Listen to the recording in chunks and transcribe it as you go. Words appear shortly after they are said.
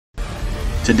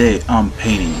Today I'm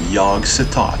painting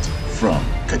Yog-Sothoth from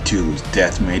Cthulhu's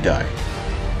Death May Die.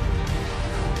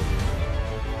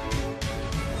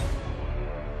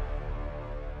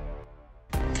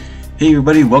 Hey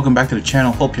everybody, welcome back to the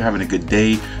channel. Hope you're having a good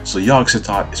day. So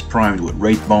Yog-Sothoth is primed with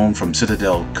Wraith Bone from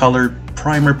Citadel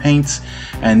Primer Paints,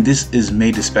 and this is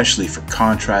made especially for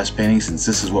contrast painting, since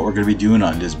this is what we're going to be doing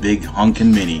on this big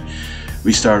hunkin' mini.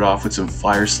 We start off with some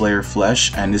Fyreslayer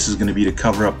flesh, and this is going to be to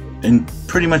cover up in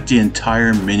pretty much the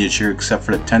entire miniature except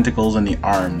for the tentacles and the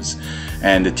arms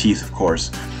and the teeth, of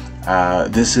course.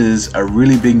 This is a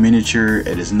really big miniature.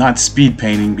 It is not speed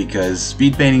painting, because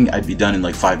speed painting I'd be done in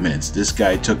like 5 minutes. This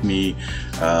guy took me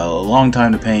a long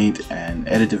time to paint, and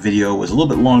edit the video was a little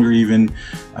bit longer even.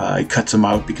 I cut some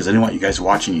out because I didn't want you guys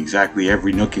watching exactly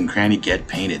every nook and cranny get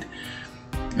painted.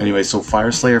 Anyway, so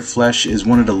Fyreslayer flesh is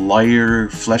one of the lighter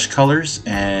flesh colors,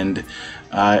 and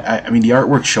I mean the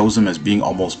artwork shows them as being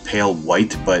almost pale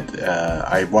white, but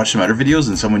I watched some other videos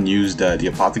and someone used the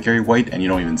apothecary white and you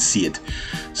don't even see it,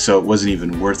 so it wasn't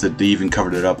even worth it. They even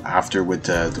covered it up after with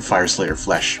the Fyreslayer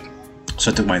flesh,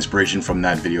 so I took my inspiration from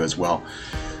that video as well.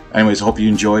 Anyways, I hope you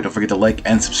enjoyed. Don't forget to like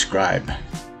and subscribe.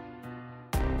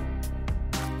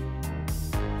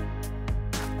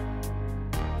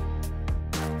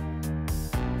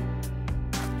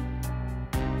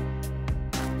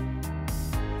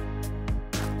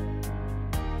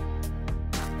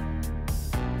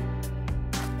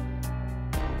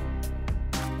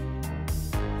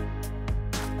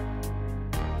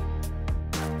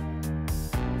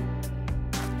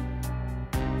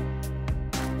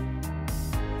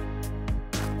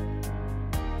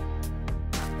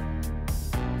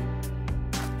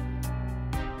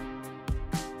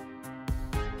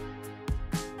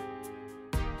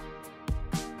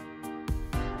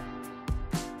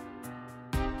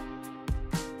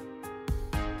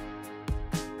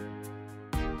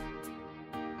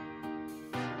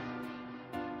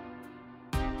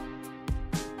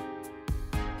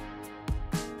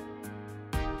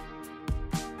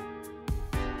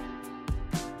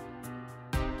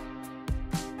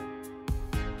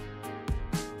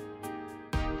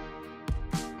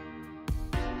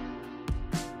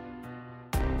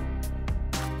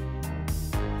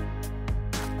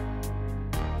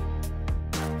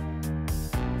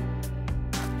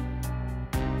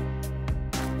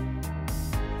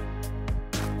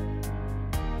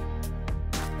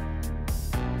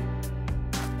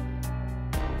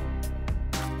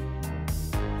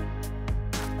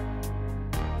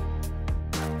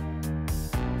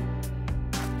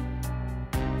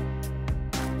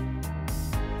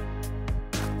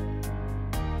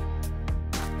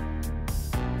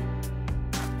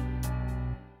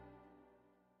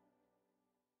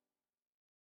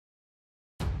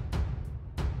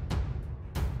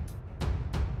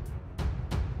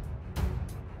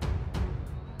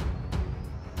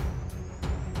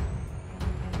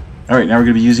 Alright, now we're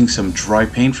going to be using some dry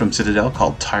paint from Citadel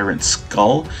called Tyrant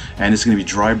Skull, and it's going to be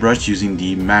dry brushed using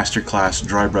the Masterclass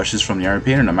dry brushes from the Iron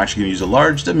Painter, and I'm actually going to use a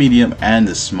large, the medium, and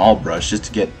the small brush just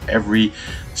to get every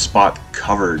spot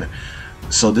covered.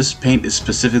 So this paint is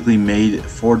specifically made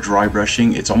for dry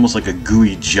brushing. It's almost like a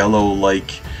gooey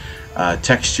jello-like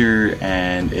texture,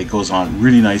 and it goes on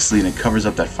really nicely, and it covers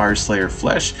up that Fyreslayer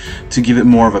flesh to give it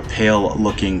more of a pale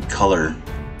looking color.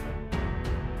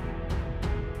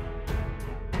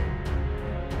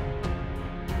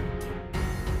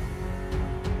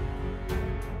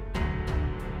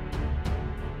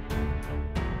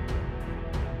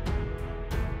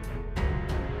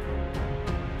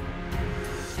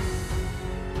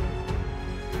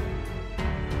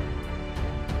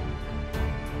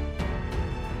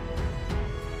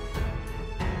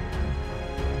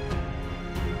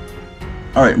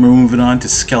 Alright, we're moving on to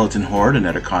Skeleton Horde,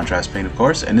 another contrast paint of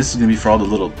course, and this is going to be for all the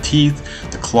little teeth,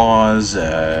 the claws,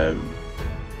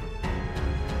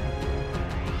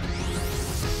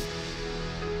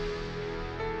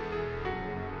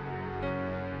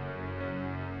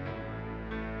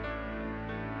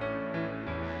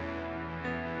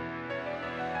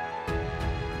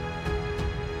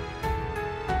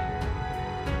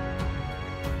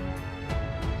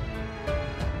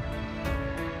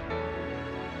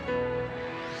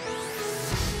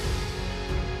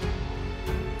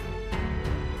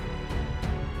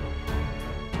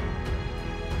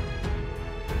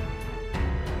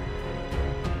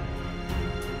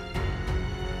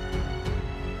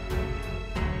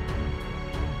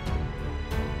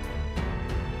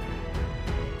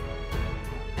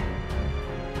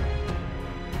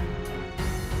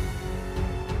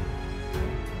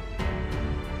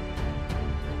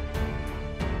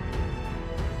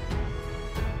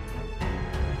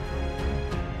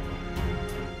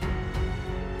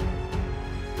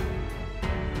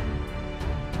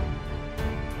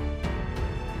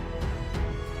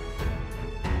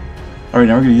 Alright,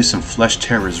 now we're going to use some Flesh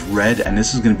Terror's Red, and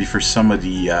this is going to be for some of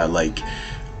the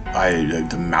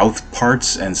the mouth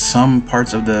parts and some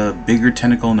parts of the bigger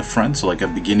tentacle in the front, so like a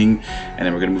beginning, and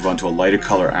then we're going to move on to a lighter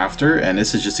color after, and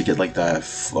this is just to get like a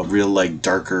real like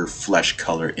darker flesh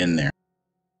color in there.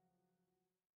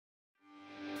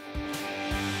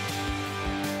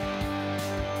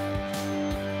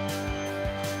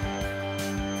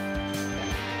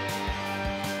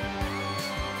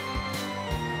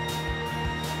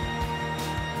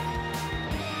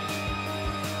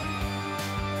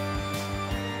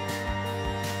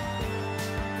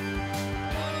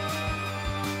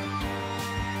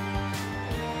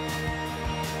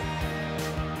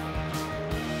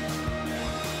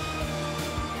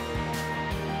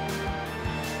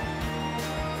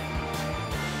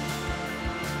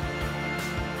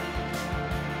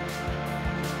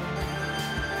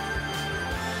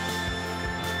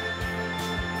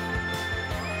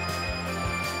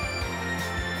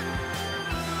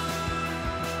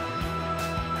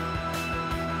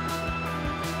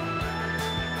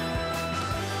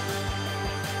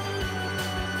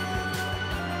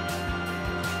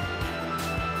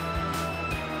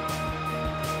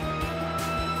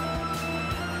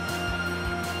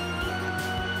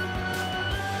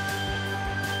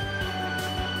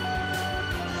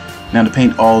 Now to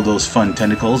paint all those fun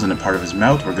tentacles and a part of his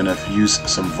mouth, we're going to use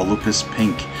some Volupus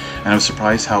pink. And I was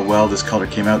surprised how well this color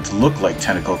came out to look like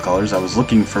tentacle colors. I was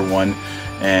looking for one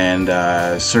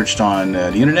and searched on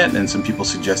the internet, and some people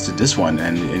suggested this one.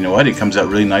 And you know what? It comes out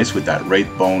really nice with that Wraith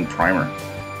Bone primer.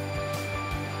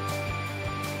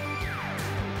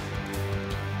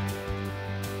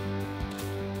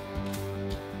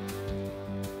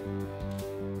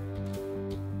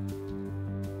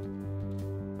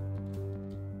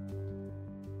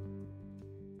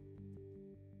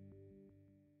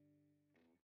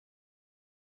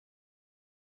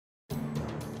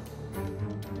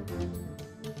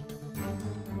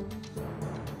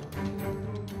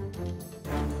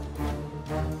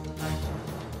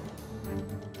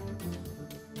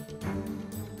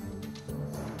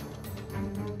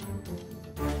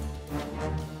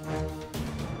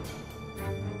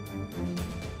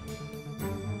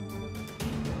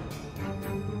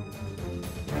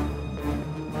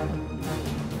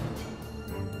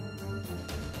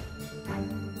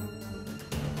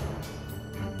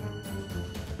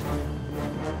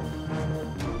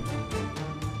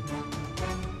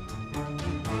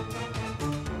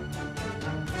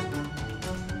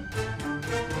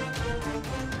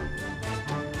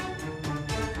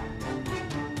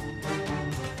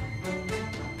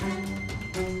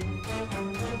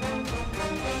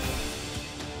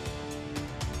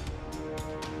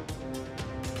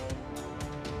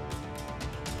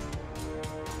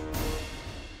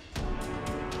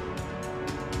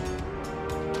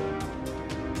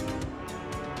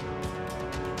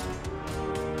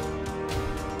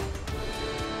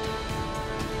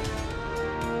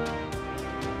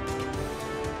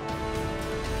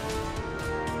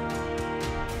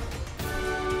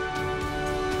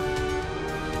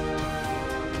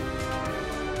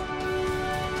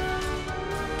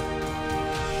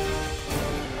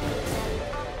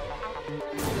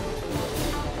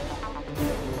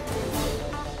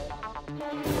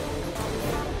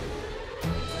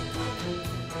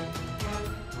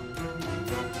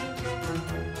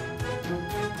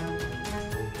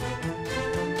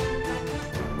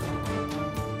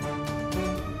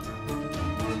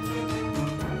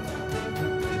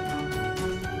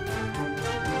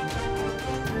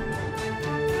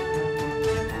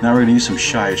 Now we're going to use some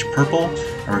Shyish purple,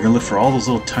 and we're going to look for all those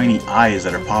little tiny eyes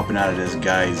that are popping out of this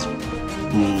guy's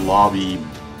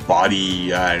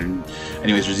body.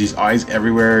 Anyways, there's these eyes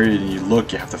everywhere, and you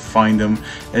look, you have to find them.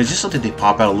 And it's just so that they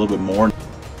pop out a little bit more.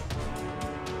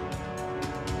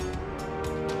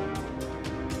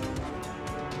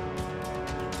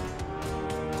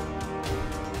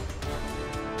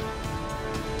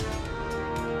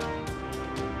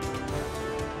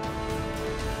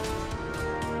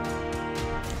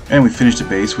 And we finish the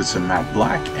base with some matte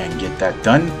black and get that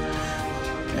done.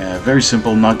 Very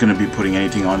simple, not going to be putting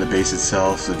anything on the base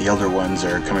itself. So the other ones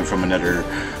are coming from another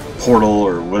portal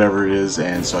or whatever it is,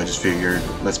 and so I just figured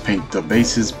let's paint the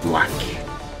bases black.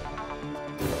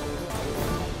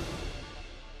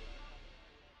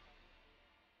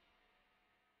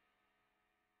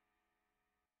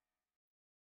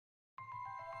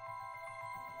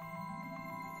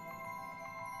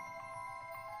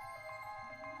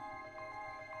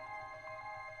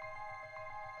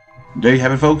 There you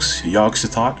have it, folks.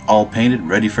 Yog-Sothoth, all painted,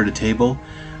 ready for the table.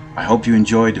 I hope you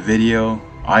enjoyed the video.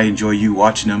 I enjoy you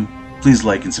watching them. Please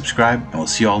like and subscribe, and we'll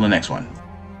see you all in the next one.